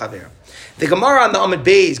Chayvel B'Chavero. The Gemara on the Amud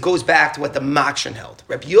Beis goes back to what the Makshan held.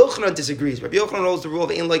 Rabbi Yochanan disagrees. Rabbi Yochanan holds the rule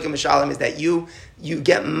of Ein Leikel Mashalim is that you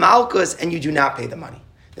get malchus and you do not pay the money.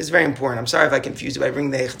 This is very important. I'm sorry if I confused you by bringing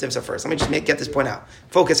the Chetimsa first. Let me just get this point out.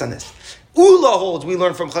 Focus on this. Ula holds we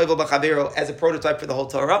learn from Chayvel B'Chavero as a prototype for the whole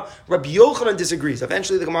Torah. Rabbi Yochanan disagrees.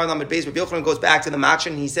 Eventually, the Gemara on the base, Rabbi Yochanan goes back to the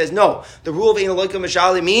Makshan and he says, no, the rule of Ein Leikel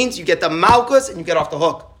Mashalim means you get the malchus and you get off the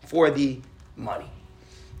hook for the money.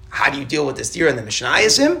 How do you deal with this here in the Mishnah?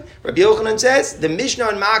 Rabbi Yochanan says the Mishnah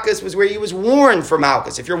on Malchus was where he was warned for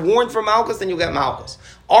Malchus. If you're warned for Malchus, then you get Malchus.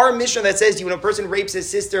 Our Mishnah that says when a person rapes his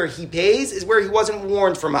sister, he pays, is where he wasn't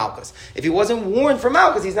warned for Malchus. If he wasn't warned for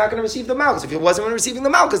Malchus, he's not going to receive the Malchus. If he wasn't receiving the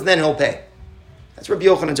Malchus, then he'll pay. That's Rabbi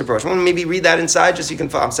Yochanan's approach. I want to maybe read that inside just so you can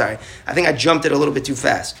follow. I'm sorry. I think I jumped it a little bit too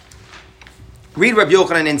fast. Read Rabbi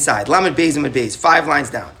Yochanan inside. Lamed Beis and Beis. 5 lines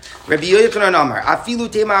down. Rabbi Yochanan Amar, Afilu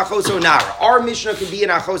tema achoso nara. Our Mishnah could be an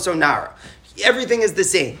achoso nara. Everything is the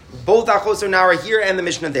same. Both achoso nara here and the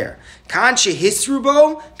Mishnah there. Kan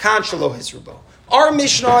shehisrubo, kan shelo hisrubo. Our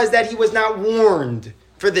Mishnah is that he was not warned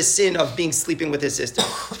for the sin of sleeping with his sister.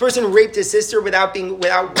 This person raped his sister without being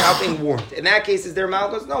warned. In that case, is there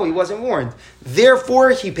malchus? No, he wasn't warned.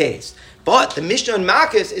 Therefore, he pays. But the Mishnah in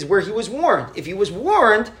Malchus is where he was warned. If he was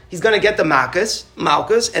warned, he's going to get the Malchus,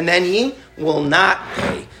 and then he will not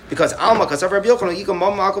pay. Because Rabbi Yochanan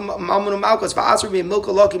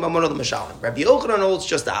holds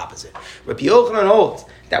just the opposite. Rabbi Yochanan holds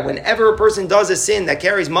that whenever a person does a sin that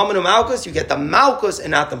carries Mammon or Malchus, you get the Malchus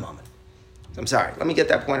and not the Mammon. I'm sorry, let me get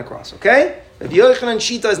that point across, okay? Rabbi Yochanan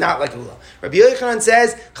Shita is not like Ula. Rabbi Yochanan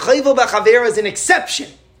says, Chayvel b'chavera is an exception.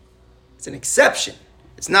 It's an exception.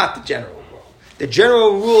 It's not the general rule. The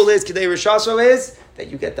general rule is, K'dei Rishaso is, that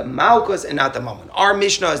you get the Malchus and not the Mammon. Our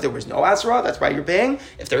Mishnah is there was no Asra, that's why you're paying.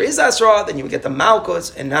 If there is Asra, then you would get the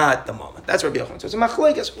Malchus and not the Mammon. That's Rabbi Yochanan. So it's a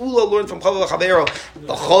machlekes. Ula learned from Chava v'chavero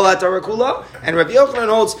b'chol ha'torah kula, and Rabbi Yochanan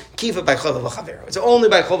holds kifa by Chava v'chavero. It's only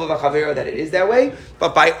by Chava v'chavero that it is that way,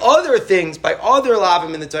 but by other things, by other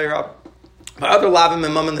lavim in the Torah, by other lavim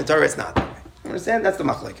and Mammon in the Torah, it's not that way. You understand? That's the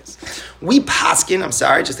machlekes. We paskin, I'm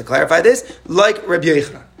sorry, just to clarify this, like Rabbi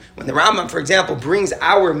Yochanan. When the Rambam, for example, brings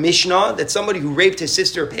our Mishnah that somebody who raped his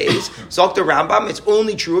sister pays, Zok the Rambam, it's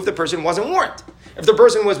only true if the person wasn't warned. If the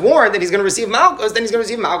person was warned that he's going to receive Malchus, then he's going to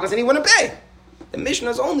receive Malchus and he wouldn't pay. The Mishnah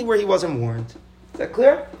is only where he wasn't warned. Is that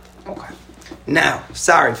clear? Okay. Now,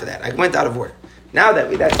 sorry for that. I went out of order. Now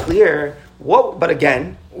that that's clear, but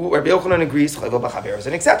again, Rabbi Yochanan agrees Chayvel b'chavero is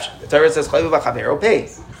an exception. The Torah says Chayvel b'chavero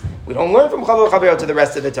pays. We don't learn from Chayvel b'chavero to the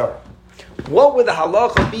rest of the Torah. What would the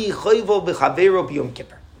halacha be Chayvel b'chavero b'yom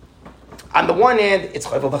kippur? On the one hand, it's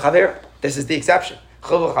Chayvel b'chavero. This is the exception.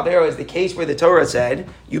 Chayvel b'chavero is the case where the Torah said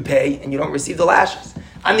you pay and you don't receive the lashes.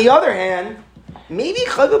 On the other hand, maybe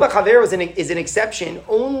Chayvel b'chavero is an exception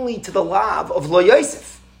only to the lav of lo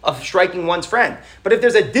yosef, of striking one's friend. But if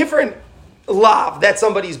there's a different lav that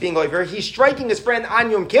somebody's being over, he's striking his friend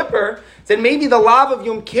on Yom Kippur, then maybe the lav of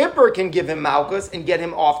Yom Kippur can give him malchus and get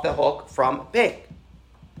him off the hook from paying.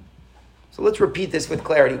 So let's repeat this with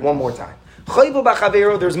clarity one more time. Chayvel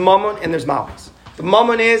b'chavero, there's mammon and there's malchus. The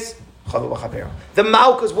mammon is Chayvel b'chavero. The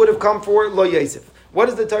malchus would have come for lo yosef. What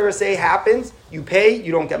does the Torah say happens? You pay,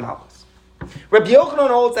 you don't get malchus. Rabbi Yochanan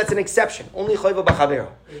holds that's an exception, only Chayvel b'chavero.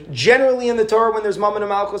 Generally in the Torah, when there's mammon and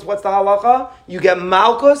malchus, what's the halacha? You get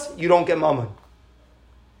malchus, you don't get mammon.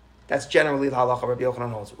 That's generally the halacha Rabbi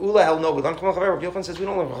Yochanan holds. Ula hell no, we learn from Rabbi Yochanan says we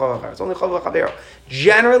don't learn from Chayvel. It's only Chayvel b'chavero.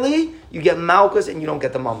 Generally, you get malchus and you don't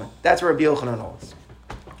get the mammon. That's what Rabbi Yochanan holds.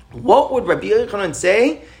 What would Rabbi Yochanan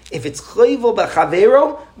say if it's Chayvel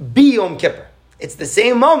b'chavero b'yom kippur? It's the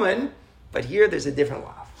same moment, but here there's a different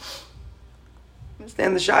law.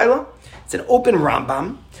 Understand the shaila? It's an open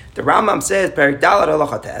Rambam. The Rambam says, Perik Dalet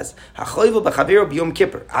halacha tes, ha'chayvel b'chavero b'yom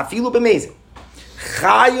kippur, afilu b'mezid,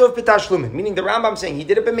 chayav b'tashlumin. Meaning the Rambam saying he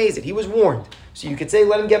did it b'mezid, he was warned. So you could say,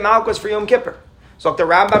 let him get malchus for Yom Kippur. So the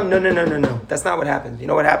Rambam, no. That's not what happens. You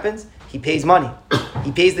know what happens? He pays money.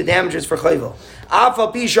 He pays the damages for chayvel.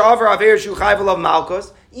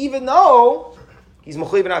 Even though he's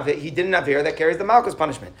mechuyev an aver, he did an aver that carries the malchus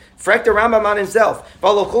punishment. Frek the Rambam on himself.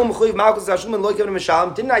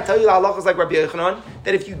 Didn't I tell you the halachas like Rabbi Yochanan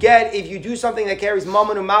that if you do something that carries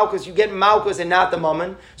mammon and malchus, you get malchus and not the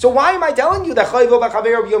mammon? So why am I telling you that chayvel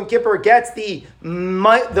b'chavero b'yom kippur gets the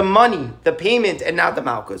money, the payment, and not the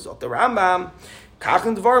malchus? The Rambam. That's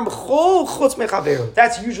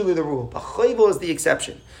usually the rule. But chayvel is the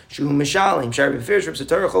exception.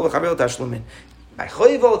 By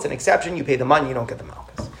chayvel, it's an exception. You pay the money, you don't get the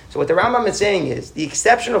malchus. So what the Rambam is saying is the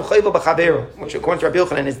exception of chayvel b'chavero, which according to Rabbi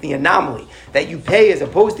Yochanan is the anomaly that you pay as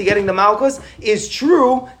opposed to getting the malchus, is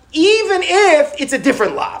true even if it's a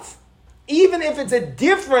different lav. Even if it's a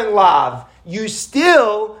different lav, you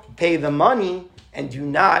still pay the money and do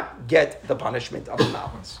not get the punishment of the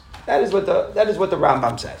malchus. That is what the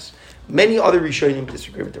Rambam says. Many other Rishonim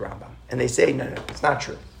disagree with the Rambam, and they say no, it's not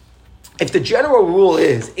true. If the general rule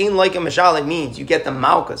is ein like a mashal, means you get the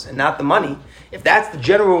malchus and not the money. If that's the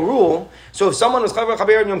general rule, so if someone was chayvel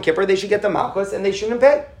b'chavero in Yom Kippur, they should get the malchus and they shouldn't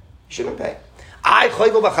pay. Chayvel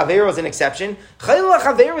b'chavero is an exception. Chayvel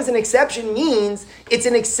b'chavero is an exception means it's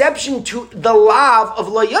an exception to the lav of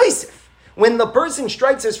lo yosef. When the person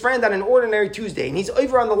strikes his friend on an ordinary Tuesday and he's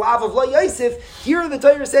over on the lav of lo yosef, here the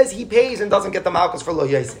Torah says he pays and doesn't get the malchus for lo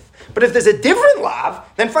yosef. But if there's a different lav,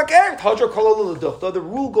 then the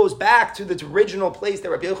rule goes back to the original place that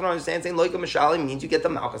Rabbi Yochanan understands saying loika mashali means you get the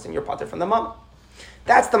malchus and you're pater from the mama.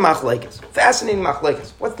 That's the machlekes. Fascinating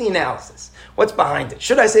machlekes. What's the analysis? What's behind it?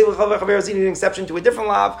 Should I say l'chava chaver is an exception to a different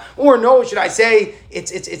lav, or no? Should I say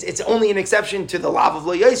it's only an exception to the lav of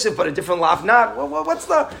lo yosef, but a different lav not? What's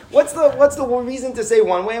the reason to say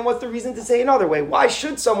one way, and what's the reason to say another way? Why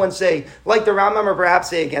should someone say like the Rambam, or perhaps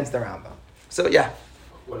say against the Rambam? So yeah.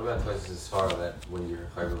 What about Tosis Svara that when you're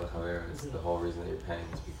Chayv L'Chaver, it's the whole reason that you're paying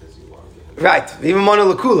is because you want to get him. Right, the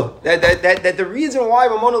Mamona Lakula. That the reason why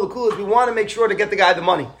Mamona Lakula is we want to make sure to get the guy the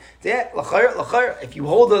money. If you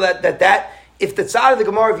hold that if the side of the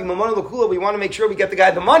Gemara, if you Mamona Lakula, we want to make sure we get the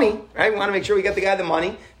guy the money, right? We want to make sure we get the guy the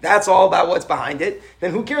money. That's all about what's behind it.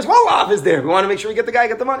 Then who cares what lav is there? We want to make sure we get the guy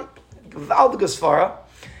the money.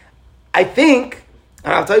 I think,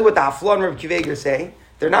 and I'll tell you what the Hafla and Reb Kiveger say.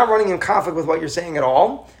 They're not running in conflict with what you're saying at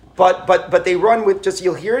all, but they run with just,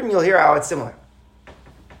 you'll hear it and you'll hear how it's similar.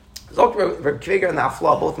 Zok Reb Kiveger and the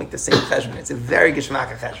Hafla both make the same cheshbon. It's a very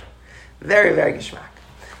geshmak cheshbon. Very, very geshmak.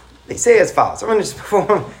 They say as follows. So I'm going to just,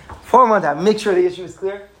 before I that, make sure the issue is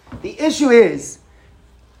clear. The issue is,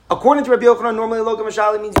 according to Rabbi Yochanan, normally Loka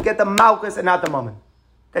Mashali means you get the Malkus and not the Mammon.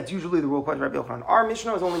 That's usually the rule according to Rabbi Yochanan. Our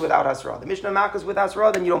Mishnah is only without Hasra. The Mishnah Malkus with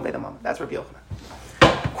Hasra, then you don't pay the Mammon. That's Rabbi Yochanan.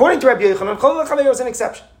 According to Rabbi Yochanan, Chol L'Chaver is an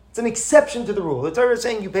exception. It's an exception to the rule. The Torah is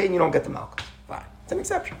saying you pay and you don't get the Malkus. Fine. It's an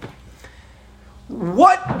exception.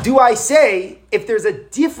 What do I say if there's a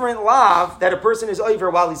different lav that a person is over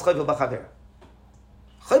while he's Chayv L'Chaver?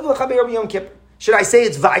 Chayv L'Chaver Yom Kippur. Should I say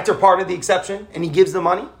it's Viter part of the exception and he gives the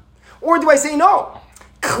money? Or do I say no?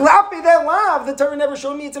 Klapi that lav, the Torah never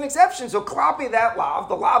showed me it's an exception. So klapi that lav,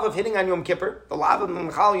 the lav of hitting on Yom Kippur, the lav of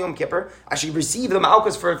Mechal Yom Kippur, I should receive the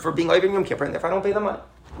malchus for being over Yom Kippur, and if I don't pay the money.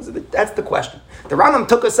 That's the question. The Rambam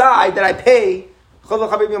took aside that I pay, Chol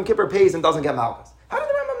L'Chaver Yom Kippur pays and doesn't get malchus. How did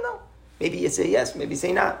the Rambam know? Maybe you say yes, maybe you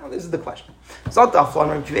say not. Well, this is the question. Zot Daf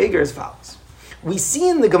Reb Kiveger as follows. We see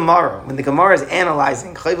in the Gemara, when the Gemara is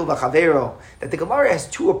analyzing Chayv L'Chavero, that the Gemara has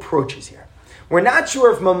two approaches here. We're not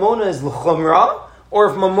sure if Mamona is L'Chumra or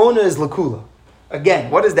if Mamona is L'Kula. Again,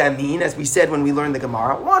 what does that mean? As we said when we learned the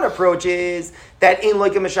Gemara, one approach is that in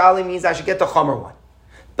Loika Mashali means I should get the Chomer one.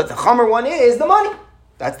 But the Chomer one is the money.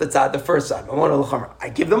 That's the first side. Mamona L'Chomer. I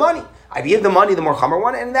give the money. I give the money, the more Chomer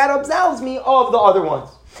one, and that absolves me of the other ones.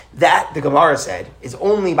 That, the Gemara said, is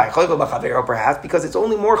only by Chayv L'Chavero perhaps, because it's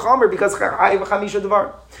only more Chomer, because Chayv Chamisha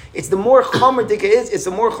Devar. It's the more Chomer Dika is, it's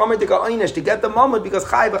the more Chomer Dika Einish to get the Mamud, because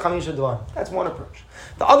Chayv Chamisha Devar. That's one approach.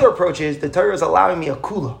 The other approach is, the Torah is allowing me a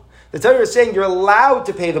Kula. The Torah is saying you're allowed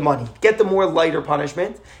to pay the money, get the more lighter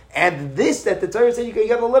punishment, and this, that the Torah said you can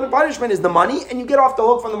get the lighter punishment is the money, and you get off the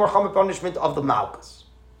hook from the more Chomer punishment of the Malchus.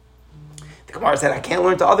 The Gemara said, I can't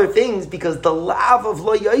learn to other things, because the lav of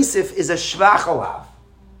Lo Yosef is a Shvach lav.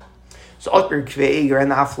 So Otber Kveger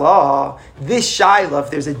and the Hafla, this Shaila,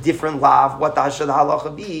 if there's a different lav, what the Hashad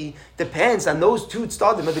Halacha be, depends on those two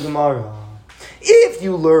tzadim of the Gemara. If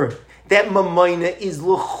you learn that Mamayna is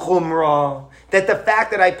L'chumra, that the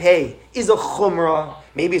fact that I pay is a Chumra,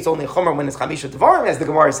 maybe it's only a Chumra when it's Chamisha Devarim, as the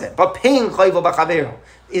Gemara said, but paying Chayv B'Chavero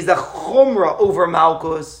is a Chumra over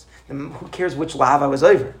Malkus, then who cares which lav I was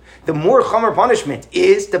over? The more Chomer punishment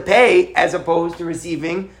is to pay as opposed to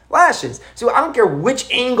receiving lashes. So I don't care which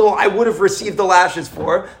angle I would have received the lashes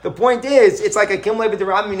for. The point is, it's like a Kim Levi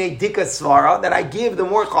Deramine Dika Svara that I give the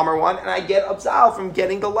more Chomer one and I get Abzal from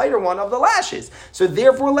getting the lighter one of the lashes. So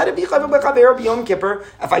therefore, let it be Chayv B'Chaver B'Yom Kippur.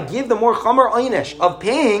 If I give the more Chomer Einish of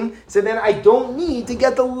paying, so then I don't need to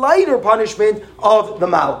get the lighter punishment of the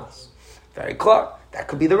mouths. Very clear. That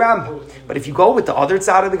could be the Rambam. But if you go with the other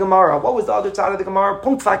side of the Gemara, what was the other side of the Gemara?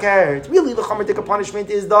 Punkt fakir. Really, the Chomer Dika punishment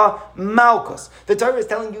is the Malkus. The Torah is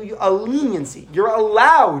telling you a leniency. You're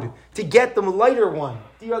allowed to get the lighter one.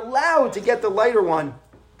 You're allowed to get the lighter one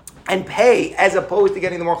and pay as opposed to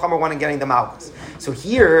getting the more Chomer one and getting the Malkus. So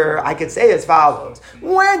here, I could say as follows.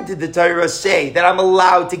 When did the Torah say that I'm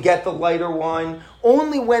allowed to get the lighter one?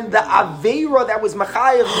 Only when the Aveira that was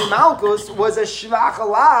Machayev Malkus was a Shvach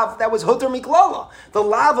lav that was Hutter Miklala. The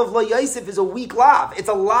lav of Lo Yosef is a weak lav. It's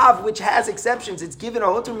a lav which has exceptions. It's given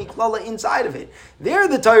a Hutter Miklala inside of it. There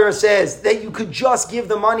the Torah says that you could just give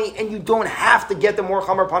the money and you don't have to get the more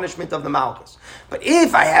Chomer punishment of the Malkus. But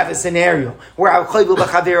if I have a scenario where I Chayv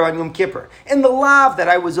B'Chaver on Yom Kippur and the lav that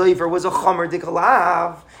I was over was a Chomer Dika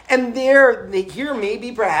lav, and here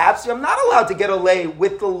maybe perhaps I'm not allowed to get away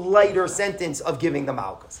with the lighter sentence of giving the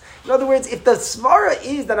Malkus. In other words, if the Svara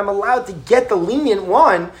is that I'm allowed to get the lenient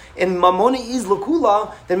one, and Mamona is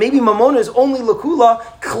Lakula, then maybe Mamona is only Lakula,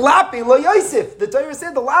 Klapi Lo Yosef. The Torah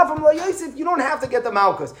said, the lav from Lo Yosef, you don't have to get the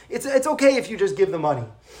Malkus. It's okay if you just give the money.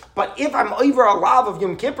 But if I'm over a lav of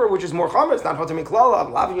Yom Kippur, which is more Chomer, it's not Hotem Miklala, a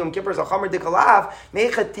lav of Yom Kippur is a Chomer Dikalav,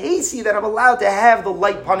 Mechatesi, that I'm allowed to have the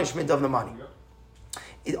light punishment of the money.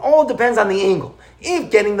 It all depends on the angle.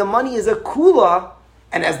 If getting the money is a kula,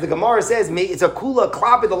 and as the Gemara says, it's a kula,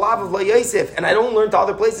 klapi the lav of Lo Yosef, and I don't learn to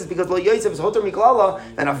other places because Lo Yosef is hoter miklala,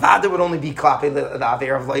 then a vada would only be klapi the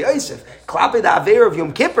aver of Lo Yosef. Klapi the aver of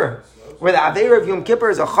Yom Kippur where the Aveira of Yom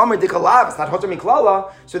Kippur is a Chomer Dikalav, it's not Hoter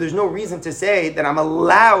Miklala, so there's no reason to say that I'm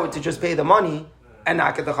allowed to just pay the money and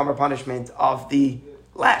not get the Chomer punishment of the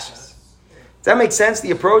lashes. Does that make sense,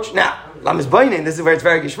 the approach? Now, Lamas Bainin, this is where it's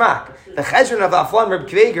very Gishmak. The Cheshron of Aflan, Reb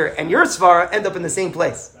Kveger, and your Svara end up in the same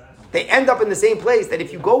place. They end up in the same place, that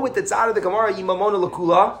if you go with the tzad of the Gemara, Yimamona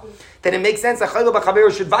Lakula, then it makes sense that Chaylo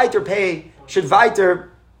B'Chaveru should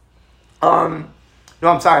weiter, no,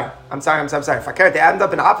 I'm sorry. Fakir, they end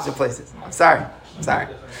up in opposite places. I'm sorry.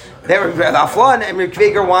 They were Aflan and Reb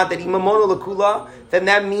Kveger want that Imamono Lakula, then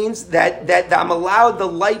that means that I'm allowed the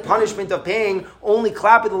light punishment of paying only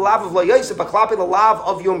klap the lav of Lo Yosef, but klap the lav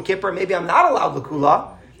of Yom Kippur. Maybe I'm not allowed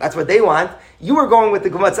Lakula. That's what they want. You were going with the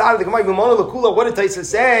Gematzah of the Gemara Imamono Lakula. What did Taisa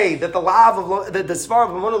say? That the lav of the svar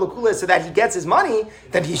of Imamono Lakula is so that he gets his money,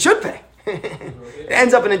 then he should pay. It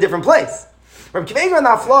ends up in a different place. Reb Kveger and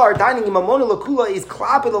Aflar dining in Mamona Lakula is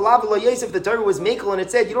klap the lav Lo Yosef. The Torah was makel, and it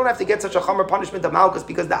said you don't have to get such a chomer punishment of malchus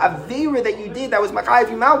because the avera that you did that was machayev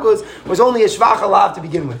you malchus was only a shvach alav to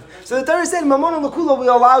begin with. So the Torah said Mamona Lakula we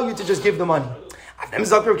allow you to just give the money. But if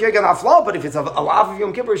it's a lav of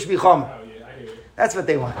Yom Kippur, it should be chomer. That's what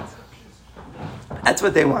they want.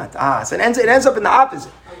 So it ends up in the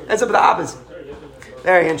opposite.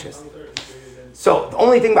 Very interesting. So the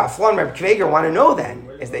only thing about Aflan and Reb Kveger want to know then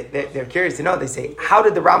is they're curious to know. They say, how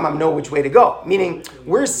did the Rambam know which way to go? Meaning,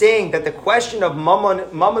 we're saying that the question of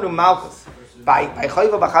Mammon Malchus by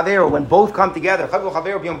Chayva B'Chaveru, when both come together, Chayva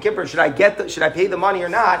B'Chaveru Yom Kippur, should I pay the money or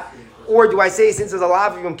not? Or do I say, since there's a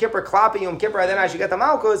lav of Yom Kippur, klap Yom Kippur, then I should get the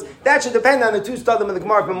Malchus? That should depend on the two stadim of the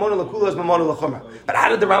Gemara, Mamona Lakula is Mamona Lachumra. But how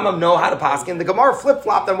did the Rambam know how to paskin? The Gemara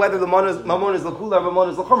flip-flopped on whether the Mamona is Lakula or Mamona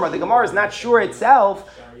is Lachumra. The Gemara is not sure itself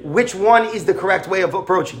which one is the correct way of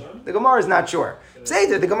approaching it. The Gemara is not sure. Say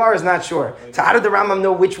that the Gemara is not sure. So how did the Rambam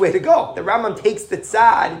know which way to go? The Rambam takes the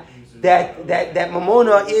tzad that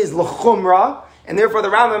Mamona is Lachumra, and therefore the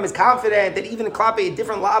Rambam is confident that even in Klape, a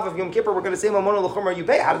different lav of Yom Kippur, we're going to say Mamona L'chumra you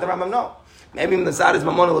pay. How did the Rambam know? Maybe when the side is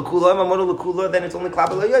Mamona L'kula, then it's only Klape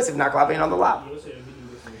Lo Yosef, not Klape on the lav.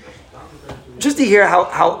 Just to hear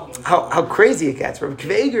how crazy it gets. Rabbi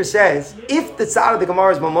Kveger says, if the side of the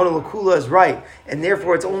Gemara is Mamona L'kula is right, and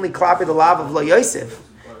therefore it's only Klape the lav of Lo Yosef,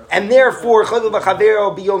 and therefore Chayil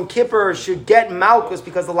B'Chavero B'Yom Kippur should get Malchus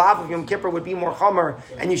because the lav of Yom Kippur would be more Chomer,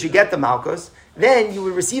 and you should get the Malchus, then you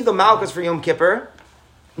would receive the Malchus for Yom Kippur,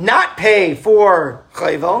 not pay for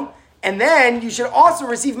Chayil, and then you should also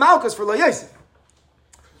receive Malchus for Lo Yosef.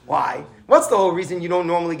 Why? What's the whole reason you don't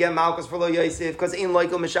normally get Malchus for Lo Yosef? Because in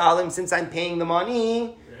Loikel Mishalim, since I'm paying the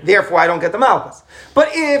money, therefore I don't get the Malchus. But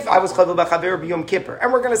if I was Chayil B'Chaver B'Yom Kippur,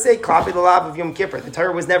 and we're going to say Klapi the lav of Yom Kippur, the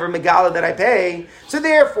Torah was never Megala that I pay, so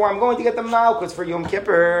therefore I'm going to get the Malchus for Yom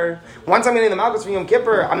Kippur. Once I'm getting the Malchus for Yom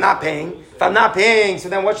Kippur, I'm not paying. If I'm not paying, so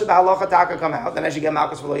then what should the Halacha Taka come out? Then I should get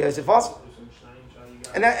Malchus for Lo Yosef also.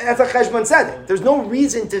 And that's a Cheshbon Tzedek. There's no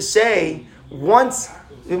reason to say once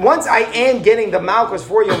I am getting the Malchus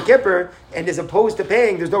for Yom Kippur, and as opposed to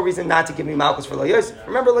paying, there's no reason not to give me Malchus for Lo Yosef.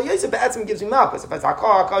 Remember, Lo Yosef Ba'atzim gives me Malchus. If it's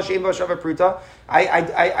Hakah, Shein V'Shava Pruta,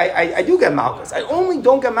 I do get Malchus. I only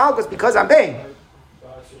don't get Malchus because I'm paying.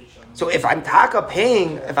 So if I'm taka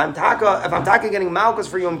paying, if I'm taka getting Malchus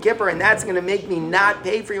for Yom Kippur, and that's going to make me not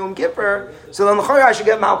pay for Yom Kippur, so then I should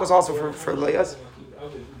get Malchus also for Lo Yosef.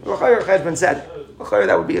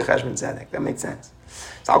 That would be a Cheshbon Tzedek. That makes sense.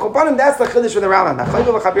 So Al-Kopanim, that's the Chiddush for the Rambam. The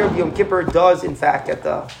Chayil V'Chaber Yom Kippur does in fact get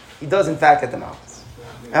the Malchus.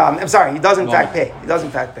 I'm sorry, he does in fact pay.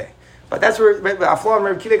 But that's where Afla and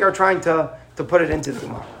Reb Kivik are trying to put it into the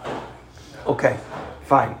Gemara. Okay,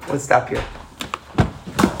 fine. Let's stop here.